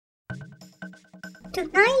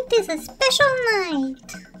Tonight is a special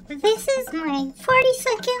night. This is my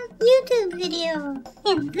 40-second YouTube video.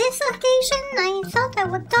 In this occasion, I thought I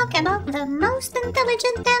would talk about the most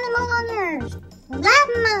intelligent animal on Earth, lab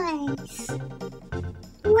mice.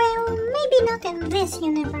 Well, maybe not in this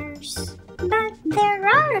universe, but there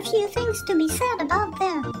are a few things to be said about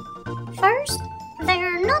them. First,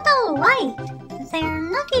 they're not all white. They're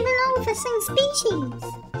not even all the same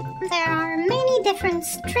species. There are many different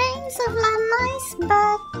strains of lab mice,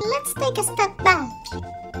 but let's take a step back.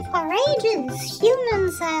 For ages,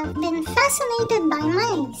 humans have been fascinated by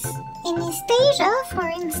mice. In East Asia, for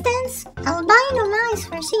instance, albino mice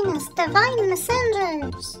were seen as divine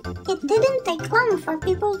messengers. It didn't take long for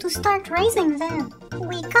people to start raising them.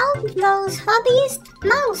 We called those hobbyists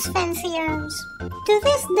mouse fanciers. To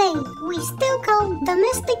this day, we still call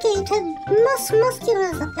domesticated mus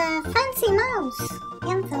musculus the fancy mouse.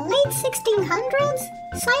 In the late 1600s,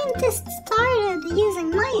 scientists started using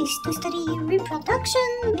mice to study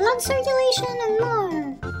reproduction, blood circulation, and more.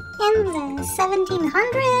 In the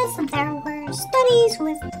 1700s, there were studies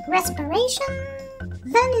with respiration.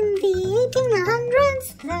 Then in the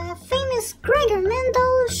 1800s, the famous Gregor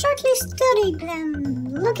Mendel shortly studied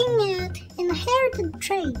them, looking at inherited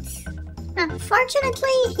traits.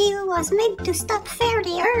 Unfortunately, he was made to stop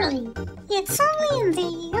fairly early. It's only in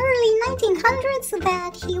the early 1900s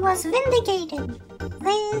that he was vindicated.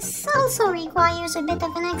 This also requires a bit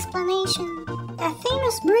of an explanation. A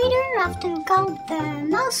famous breeder, often called the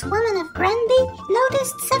Mouse Woman of Granby,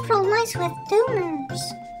 noticed several mice with tumors.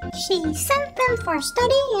 She sent them for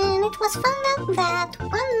study, and it was found out that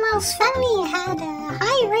one mouse family had a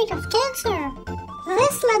high rate of cancer.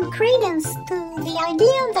 This led credence to the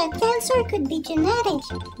idea that cancer could be genetic,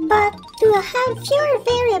 but to have fewer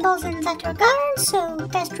variables in that regard so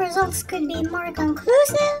test results could be more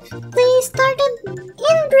conclusive, they started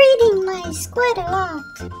inbreeding mice quite a lot.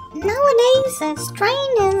 Nowadays, a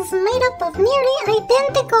strain is made up of nearly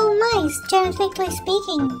identical mice, genetically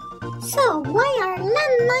speaking. So why are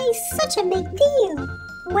lab mice such a big deal?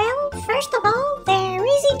 Well, first of all, they're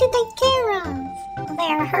easy to take care of.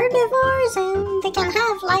 They're herbivores and they can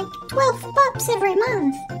have like 12 pups every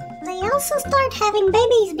month. They also start having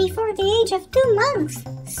babies before the age of 2 months.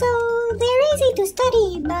 So they're easy to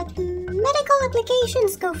study, but medical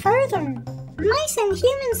applications go further. Mice and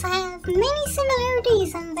humans have many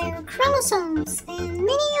similarities in their chromosomes, and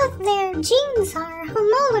many of their genes are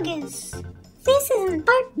homologous. This is in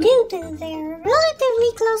part due to their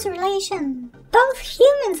relatively close relation. Both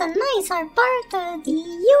humans and mice are part of the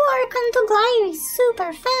Euarchontoglires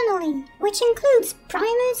superfamily, which includes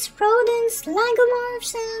primates, rodents,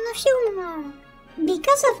 lagomorphs, and a few more.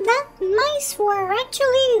 Because of that, mice were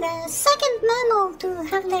actually the second mammal to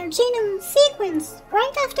have their genome sequenced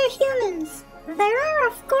right after humans. There are,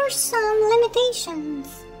 of course, some limitations.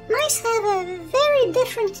 Mice have a very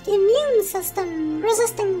different immune system,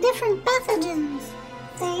 resisting different pathogens.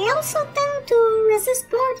 They also tend to resist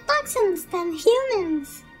more toxins than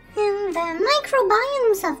humans, and the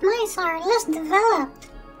microbiomes of mice are less developed.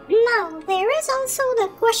 Now, there is also the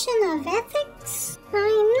question of ethics.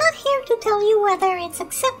 I'm not here to tell you whether it's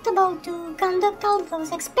acceptable to conduct all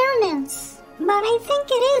those experiments, but I think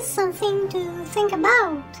it is something to think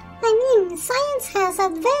about. I mean, science has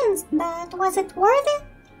advanced, but was it worth it?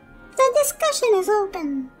 The discussion is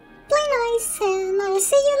open. Play nice, and I'll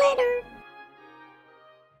see you later.